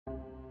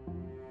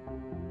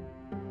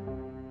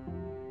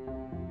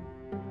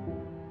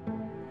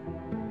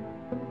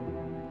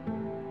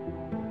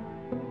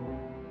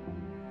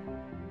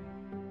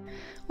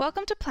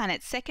Welcome to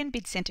Planit's second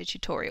Bid Centre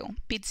tutorial,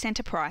 Bid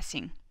Centre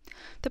Pricing.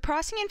 The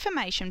pricing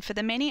information for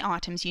the many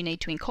items you need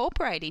to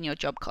incorporate in your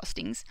job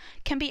costings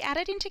can be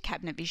added into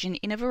Cabinet Vision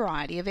in a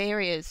variety of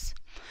areas.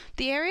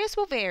 The areas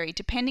will vary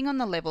depending on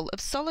the level of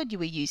solid you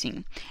are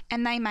using,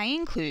 and they may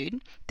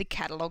include the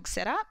catalogue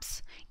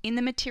setups, in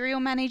the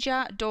Material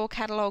Manager, door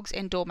catalogues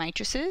and door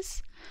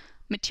matrices,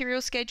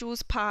 material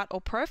schedules, part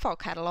or profile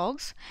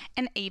catalogues,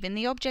 and even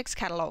the objects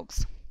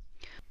catalogues.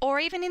 Or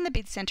even in the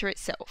Bid Centre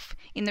itself,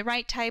 in the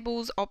rate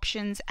tables,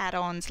 options,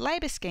 add-ons,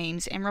 labour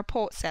schemes and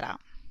report setup.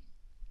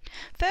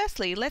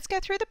 Firstly, let's go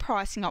through the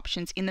pricing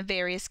options in the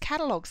various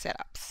catalogue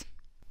setups.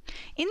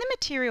 In the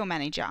Material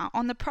Manager,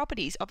 on the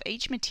properties of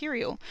each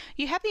material,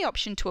 you have the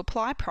option to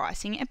apply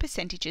pricing and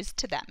percentages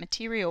to that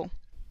material.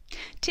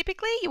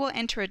 Typically, you will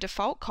enter a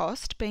default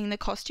cost, being the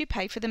cost you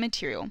pay for the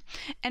material,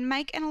 and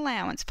make an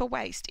allowance for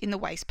waste in the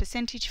waste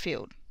percentage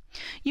field.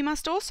 You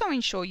must also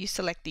ensure you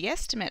select the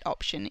estimate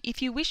option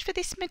if you wish for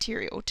this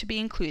material to be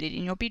included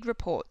in your bid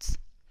reports.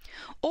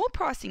 All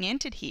pricing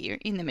entered here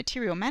in the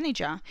Material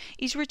Manager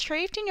is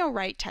retrieved in your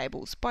rate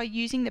tables by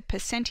using the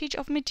percentage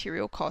of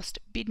material cost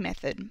bid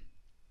method.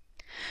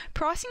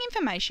 Pricing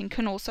information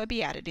can also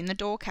be added in the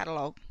door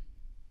catalogue.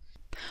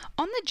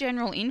 On the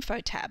General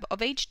Info tab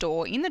of each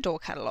door in the door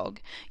catalogue,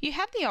 you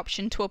have the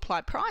option to apply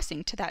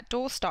pricing to that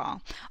door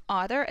style,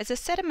 either as a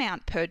set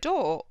amount per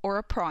door or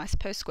a price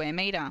per square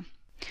metre.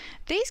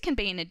 These can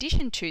be in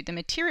addition to the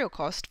material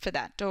cost for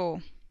that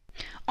door.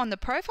 On the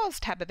Profiles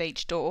tab of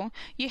each door,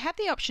 you have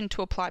the option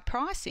to apply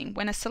pricing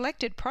when a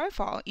selected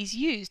profile is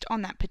used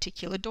on that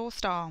particular door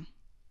style.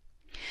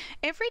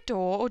 Every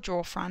door or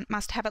drawer front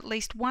must have at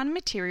least one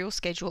material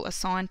schedule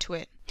assigned to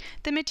it.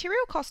 The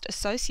material cost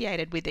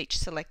associated with each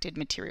selected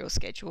material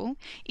schedule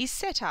is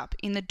set up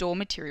in the door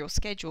material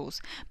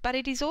schedules, but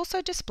it is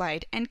also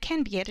displayed and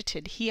can be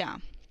edited here.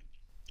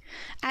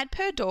 Add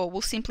per door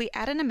will simply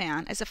add an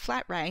amount as a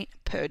flat rate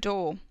per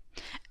door.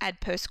 Add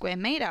per square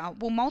metre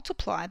will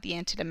multiply the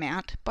entered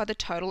amount by the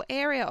total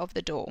area of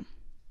the door.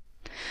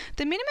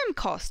 The minimum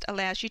cost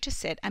allows you to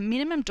set a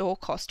minimum door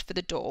cost for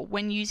the door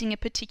when using a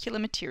particular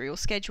material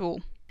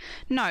schedule.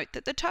 Note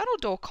that the total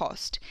door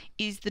cost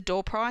is the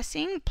door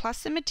pricing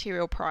plus the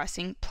material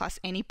pricing plus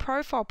any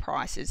profile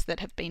prices that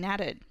have been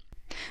added.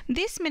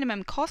 This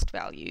minimum cost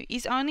value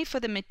is only for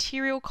the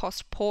material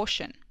cost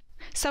portion.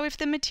 So if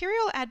the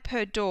material add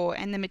per door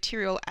and the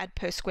material add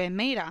per square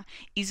metre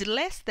is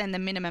less than the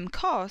minimum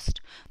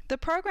cost, the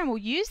program will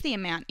use the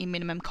amount in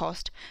minimum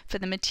cost for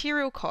the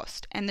material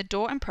cost and the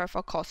door and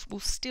profile cost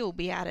will still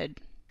be added.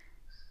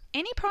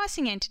 Any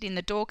pricing entered in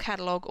the door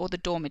catalogue or the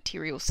door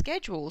material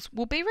schedules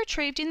will be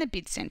retrieved in the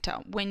Bid Centre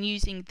when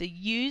using the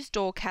Use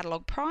Door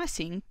Catalogue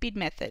Pricing bid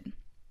method.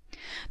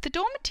 The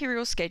door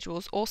material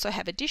schedules also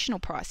have additional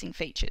pricing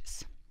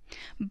features.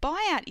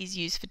 Buyout is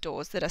used for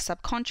doors that are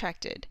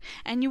subcontracted,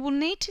 and you will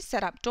need to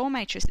set up door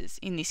matrices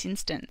in this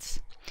instance.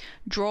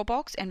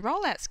 Drawbox and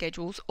rollout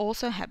schedules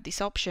also have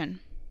this option.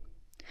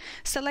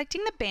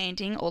 Selecting the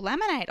banding or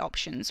laminate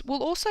options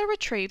will also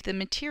retrieve the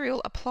material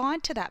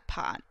applied to that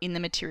part in the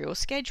material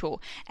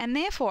schedule and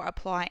therefore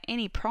apply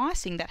any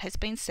pricing that has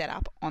been set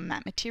up on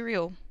that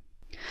material.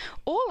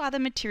 All other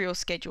material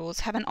schedules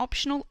have an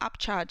optional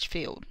upcharge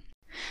field.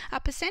 A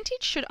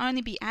percentage should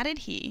only be added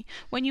here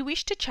when you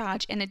wish to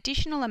charge an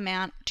additional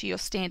amount to your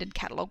standard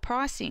catalogue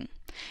pricing.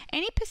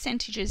 Any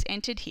percentages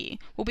entered here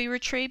will be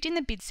retrieved in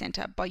the Bid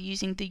Centre by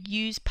using the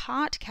Use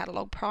Part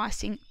Catalogue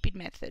Pricing bid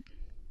method.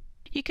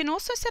 You can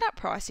also set up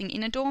pricing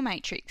in a door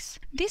matrix.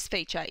 This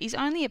feature is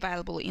only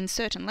available in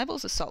certain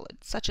levels of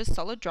Solid, such as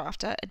Solid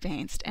Drafter,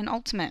 Advanced and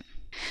Ultimate.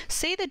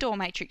 See the door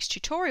matrix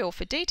tutorial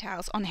for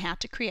details on how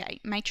to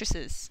create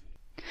matrices.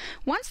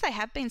 Once they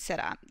have been set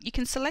up, you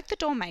can select the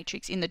door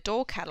matrix in the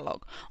door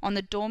catalogue on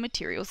the Door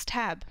Materials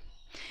tab.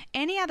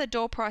 Any other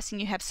door pricing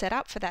you have set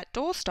up for that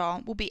door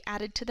style will be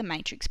added to the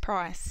matrix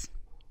price.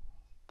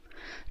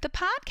 The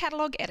Part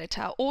Catalogue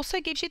Editor also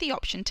gives you the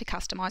option to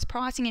customise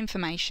pricing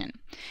information.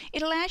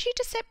 It allows you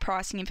to set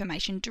pricing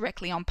information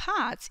directly on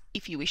parts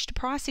if you wish to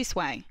price this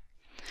way.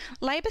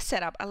 Labour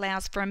Setup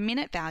allows for a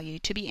minute value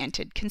to be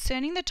entered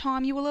concerning the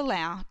time you will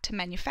allow to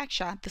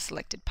manufacture the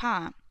selected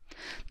part.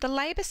 The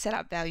labour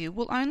setup value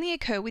will only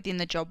occur within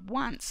the job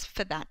once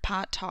for that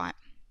part type.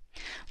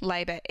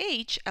 Labour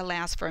each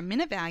allows for a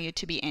minute value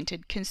to be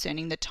entered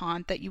concerning the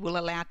time that you will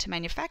allow to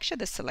manufacture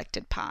the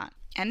selected part,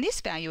 and this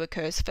value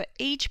occurs for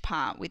each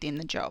part within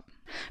the job.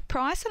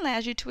 Price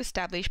allows you to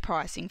establish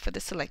pricing for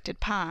the selected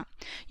part.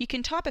 You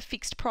can type a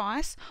fixed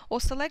price or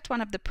select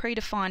one of the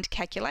predefined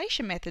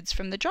calculation methods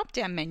from the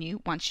drop-down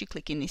menu once you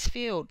click in this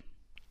field.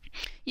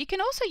 You can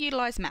also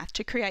utilise math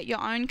to create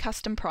your own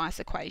custom price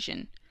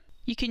equation.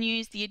 You can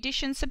use the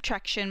addition,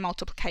 subtraction,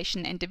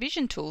 multiplication and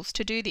division tools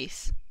to do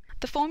this.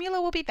 The formula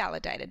will be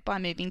validated by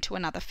moving to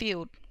another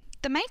field.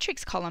 The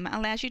matrix column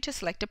allows you to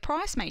select a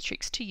price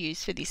matrix to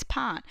use for this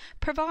part,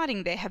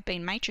 providing there have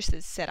been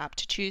matrices set up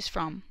to choose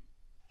from.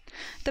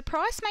 The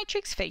price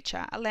matrix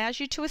feature allows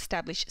you to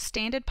establish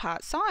standard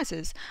part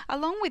sizes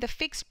along with a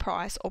fixed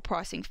price or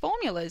pricing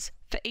formulas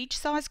for each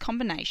size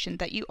combination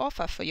that you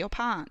offer for your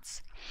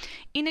parts.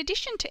 In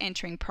addition to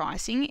entering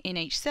pricing in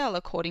each cell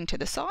according to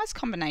the size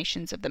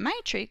combinations of the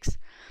matrix,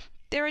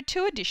 there are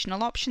two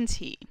additional options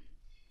here.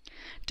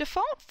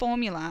 Default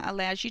formula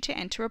allows you to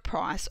enter a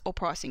price or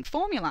pricing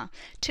formula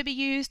to be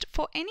used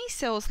for any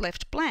cells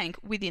left blank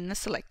within the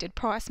selected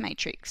price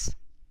matrix.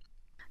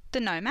 The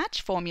no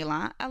match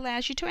formula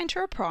allows you to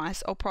enter a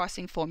price or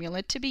pricing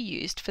formula to be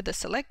used for the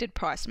selected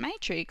price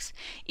matrix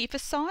if a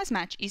size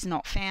match is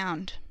not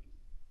found.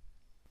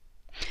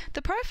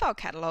 The profile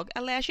catalogue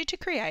allows you to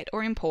create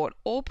or import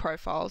all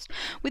profiles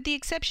with the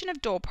exception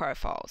of door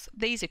profiles.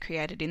 These are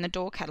created in the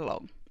door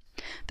catalogue.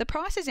 The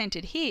prices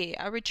entered here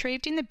are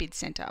retrieved in the bid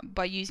centre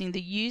by using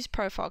the Use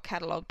Profile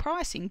Catalogue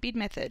Pricing bid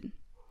method.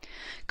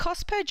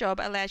 Cost per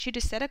job allows you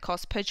to set a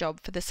cost per job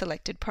for the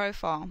selected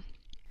profile.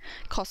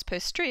 Cost per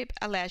strip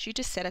allows you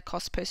to set a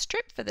cost per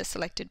strip for the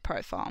selected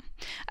profile.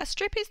 A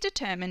strip is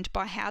determined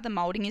by how the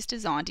moulding is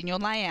designed in your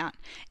layout.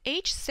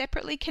 Each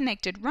separately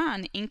connected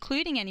run,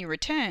 including any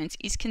returns,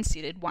 is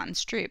considered one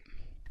strip.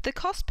 The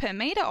cost per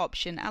metre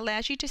option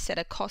allows you to set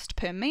a cost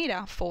per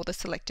metre for the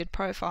selected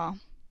profile.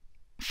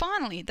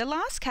 Finally, the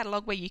last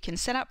catalogue where you can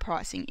set up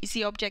pricing is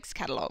the Objects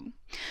catalogue.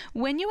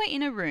 When you are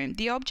in a room,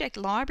 the object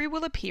library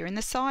will appear in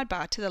the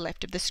sidebar to the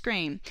left of the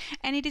screen,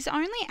 and it is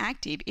only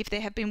active if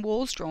there have been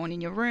walls drawn in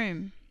your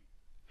room.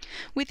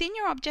 Within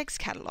your Objects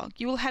catalogue,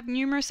 you will have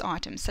numerous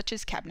items such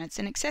as cabinets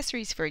and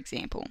accessories, for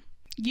example.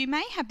 You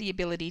may have the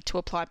ability to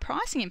apply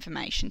pricing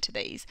information to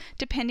these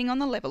depending on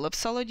the level of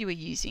solid you are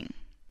using.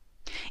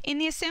 In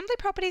the Assembly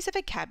Properties of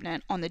a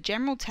cabinet on the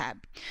General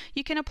tab,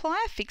 you can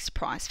apply a fixed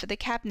price for the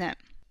cabinet.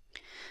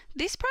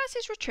 This price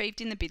is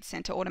retrieved in the bid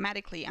centre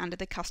automatically under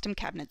the Custom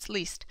Cabinets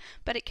list,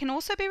 but it can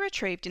also be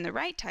retrieved in the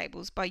rate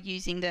tables by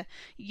using the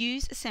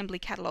Use Assembly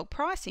Catalogue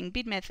Pricing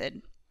bid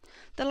method.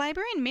 The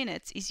labour in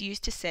minutes is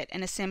used to set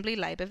an assembly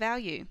labour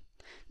value.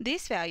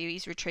 This value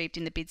is retrieved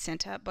in the bid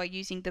centre by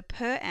using the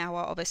Per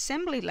Hour of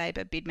Assembly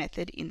Labour bid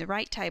method in the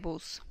rate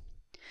tables.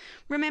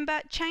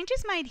 Remember,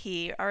 changes made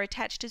here are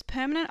attached as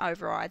permanent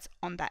overrides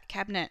on that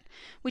cabinet,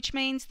 which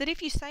means that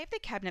if you save the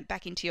cabinet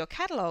back into your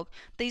catalogue,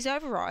 these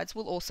overrides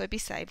will also be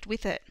saved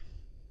with it.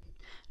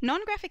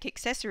 Non-graphic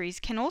accessories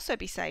can also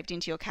be saved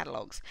into your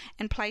catalogues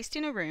and placed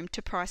in a room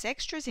to price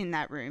extras in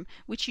that room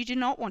which you do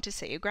not want to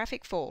see a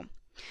graphic for.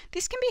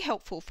 This can be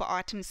helpful for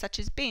items such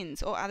as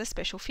bins or other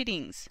special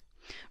fittings.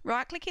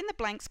 Right-click in the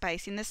blank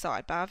space in the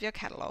sidebar of your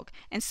catalogue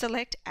and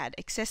select Add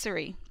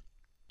Accessory.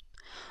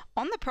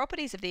 On the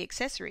properties of the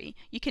accessory,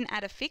 you can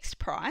add a fixed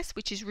price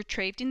which is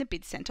retrieved in the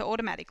bid centre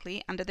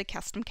automatically under the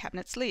Custom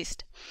Cabinets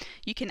list.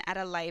 You can add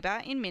a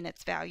labour in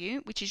minutes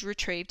value which is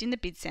retrieved in the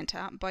bid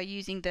centre by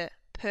using the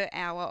Per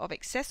Hour of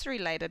Accessory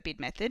Labour bid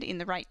method in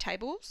the rate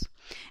tables,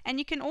 and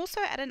you can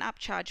also add an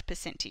upcharge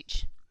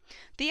percentage.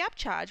 The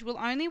upcharge will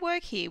only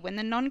work here when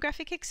the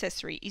non-graphic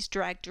accessory is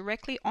dragged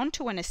directly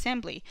onto an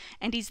assembly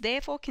and is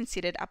therefore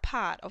considered a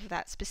part of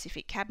that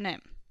specific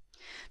cabinet.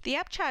 The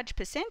upcharge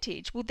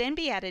percentage will then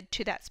be added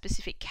to that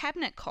specific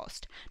cabinet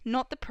cost,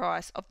 not the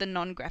price of the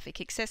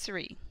non-graphic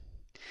accessory.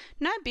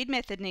 No bid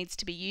method needs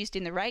to be used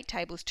in the rate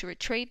tables to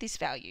retrieve this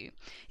value.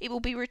 It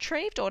will be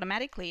retrieved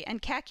automatically and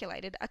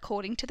calculated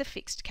according to the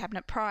fixed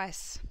cabinet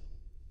price.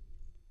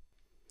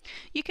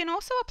 You can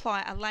also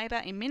apply a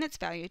labour in minutes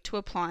value to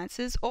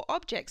appliances or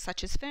objects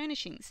such as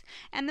furnishings,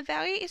 and the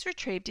value is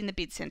retrieved in the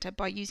bid centre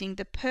by using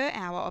the Per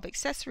Hour of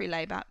Accessory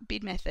Labour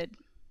bid method.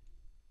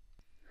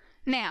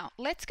 Now,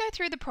 let's go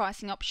through the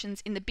pricing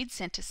options in the bid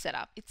centre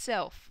setup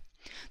itself.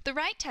 The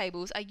rate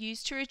tables are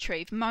used to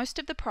retrieve most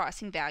of the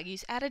pricing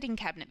values added in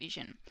Cabinet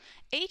Vision.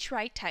 Each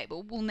rate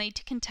table will need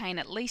to contain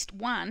at least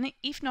one,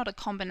 if not a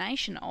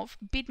combination of,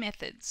 bid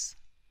methods.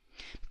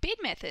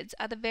 Bid methods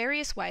are the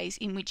various ways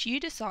in which you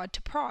decide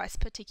to price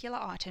particular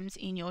items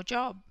in your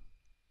job.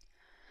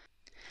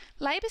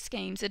 Labour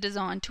schemes are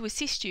designed to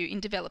assist you in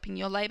developing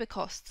your labour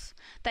costs.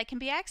 They can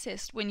be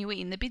accessed when you are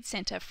in the bid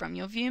centre from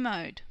your view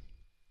mode.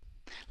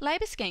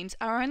 Labour schemes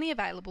are only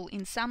available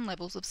in some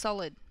levels of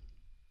solid.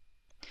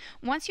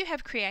 Once you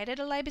have created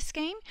a labour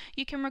scheme,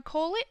 you can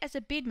recall it as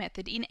a bid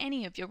method in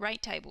any of your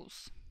rate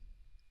tables.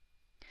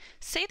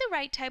 See the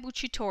rate table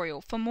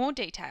tutorial for more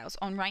details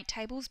on rate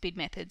tables, bid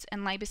methods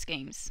and labour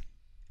schemes.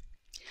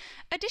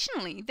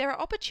 Additionally, there are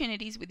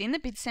opportunities within the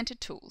bid centre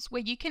tools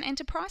where you can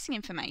enter pricing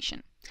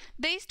information.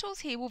 These tools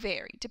here will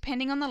vary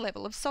depending on the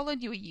level of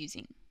solid you are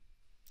using.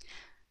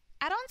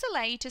 Add-ons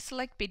allow you to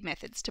select bid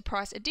methods to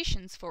price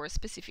additions for a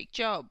specific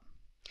job.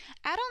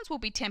 Add-ons will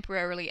be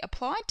temporarily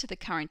applied to the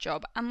current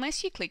job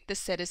unless you click the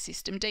Set as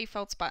System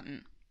Defaults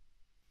button.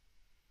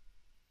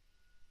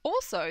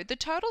 Also, the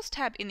Totals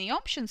tab in the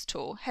Options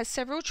tool has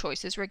several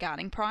choices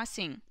regarding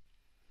pricing.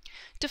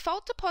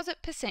 Default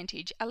Deposit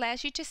Percentage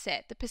allows you to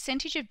set the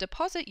percentage of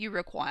deposit you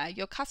require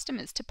your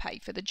customers to pay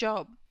for the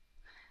job.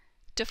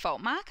 Default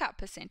Markup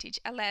Percentage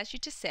allows you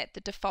to set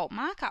the default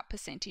markup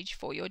percentage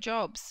for your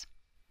jobs.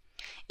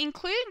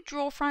 Include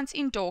draw fronts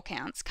in door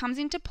counts comes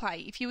into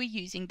play if you are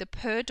using the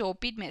per door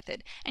bid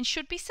method and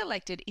should be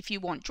selected if you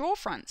want draw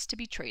fronts to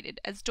be treated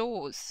as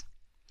doors.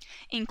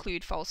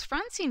 Include false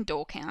fronts in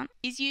door count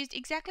is used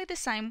exactly the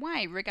same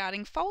way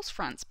regarding false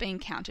fronts being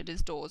counted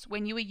as doors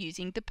when you are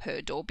using the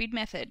per door bid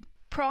method.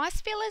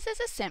 Price fillers as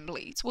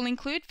assemblies will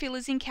include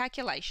fillers in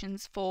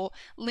calculations for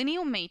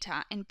lineal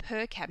metre and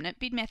per cabinet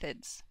bid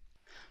methods.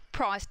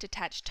 Price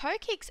detached toe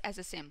kicks as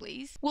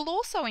assemblies will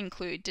also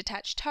include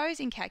detached toes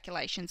in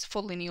calculations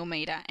for lineal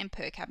metre and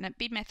per cabinet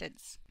bid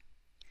methods.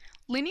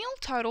 Lineal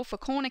total for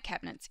corner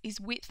cabinets is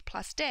width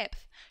plus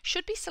depth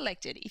should be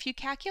selected if you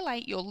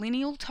calculate your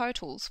lineal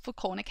totals for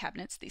corner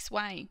cabinets this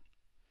way.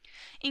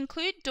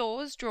 Include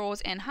doors,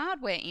 drawers and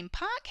hardware in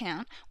part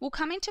count will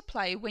come into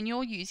play when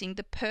you're using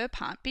the per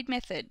part bid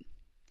method.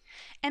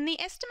 And the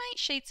estimate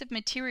sheets of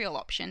material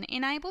option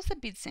enables the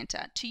bid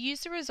centre to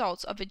use the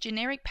results of a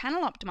generic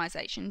panel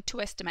optimisation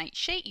to estimate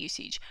sheet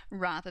usage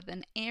rather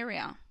than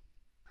area.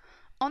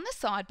 On the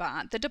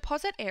sidebar, the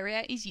deposit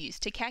area is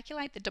used to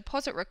calculate the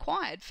deposit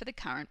required for the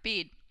current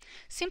bid.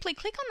 Simply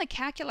click on the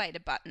Calculator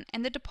button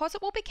and the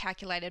deposit will be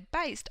calculated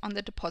based on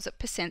the deposit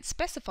percent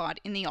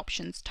specified in the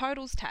Options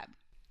Totals tab.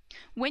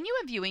 When you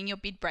are viewing your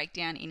bid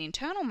breakdown in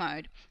internal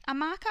mode, a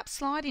markup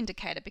slide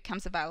indicator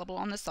becomes available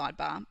on the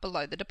sidebar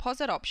below the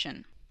deposit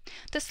option.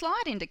 The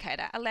slide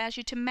indicator allows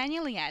you to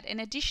manually add an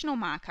additional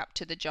markup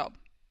to the job.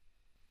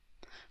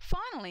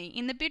 Finally,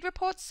 in the bid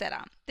report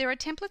setup, there are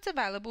templates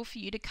available for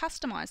you to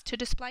customise to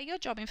display your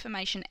job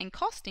information and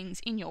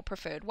costings in your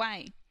preferred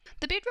way.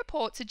 The bid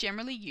reports are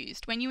generally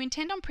used when you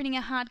intend on printing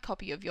a hard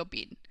copy of your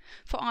bid,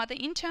 for either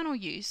internal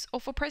use or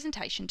for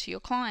presentation to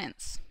your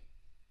clients.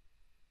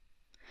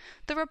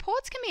 The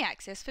reports can be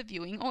accessed for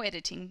viewing or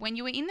editing when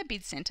you are in the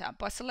bid centre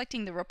by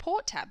selecting the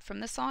Report tab from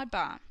the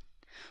sidebar.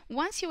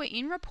 Once you are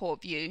in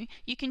Report View,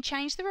 you can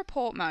change the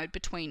report mode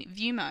between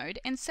View Mode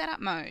and Setup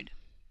Mode.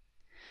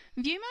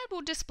 View Mode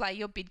will display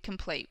your bid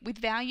complete with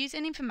values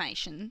and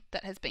information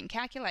that has been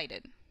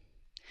calculated.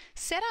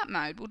 Setup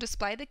Mode will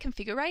display the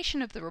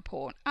configuration of the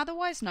report,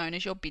 otherwise known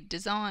as your bid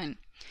design.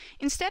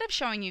 Instead of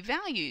showing you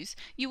values,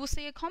 you will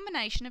see a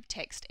combination of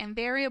text and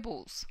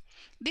variables.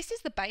 This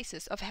is the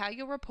basis of how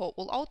your report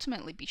will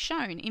ultimately be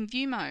shown in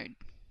View Mode.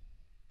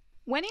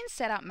 When in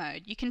Setup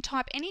Mode, you can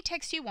type any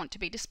text you want to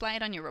be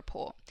displayed on your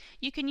report.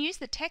 You can use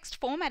the text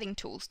formatting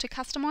tools to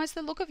customise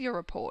the look of your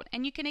report,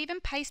 and you can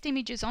even paste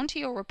images onto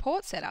your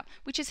report setup,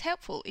 which is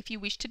helpful if you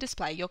wish to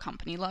display your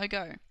company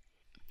logo.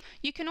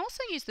 You can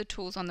also use the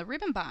tools on the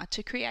ribbon bar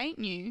to create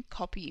new,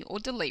 copy or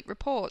delete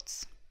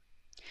reports.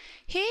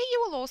 Here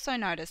you will also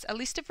notice a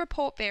list of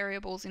report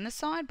variables in the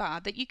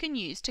sidebar that you can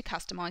use to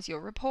customise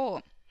your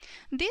report.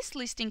 This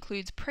list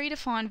includes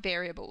predefined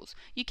variables.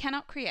 You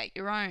cannot create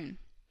your own.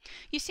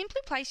 You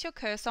simply place your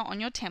cursor on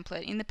your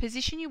template in the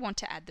position you want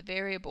to add the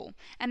variable,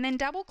 and then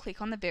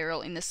double-click on the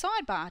variable in the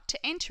sidebar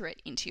to enter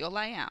it into your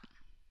layout.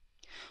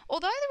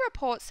 Although the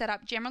report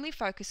setup generally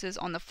focuses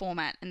on the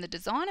format and the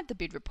design of the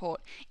bid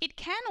report, it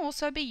can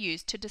also be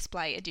used to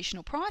display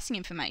additional pricing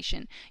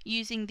information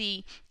using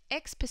the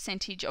X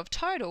percentage of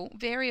total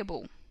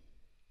variable.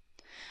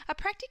 A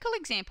practical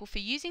example for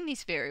using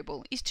this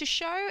variable is to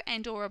show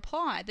and/or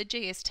apply the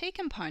GST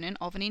component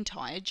of an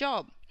entire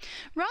job.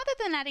 Rather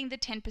than adding the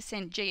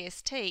 10%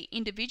 GST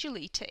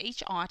individually to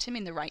each item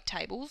in the rate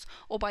tables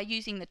or by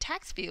using the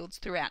tax fields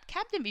throughout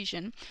cab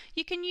division,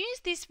 you can use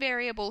this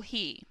variable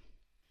here.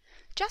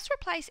 Just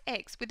replace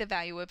X with a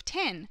value of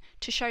 10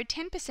 to show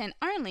 10%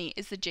 only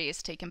as the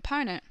GST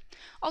component.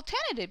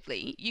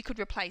 Alternatively, you could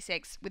replace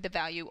X with a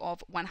value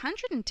of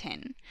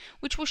 110,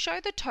 which will show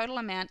the total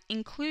amount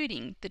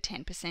including the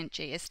 10%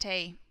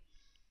 GST.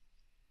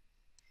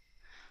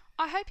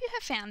 I hope you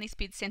have found this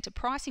Bid Centre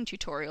pricing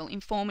tutorial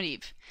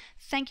informative.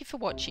 Thank you for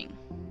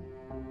watching.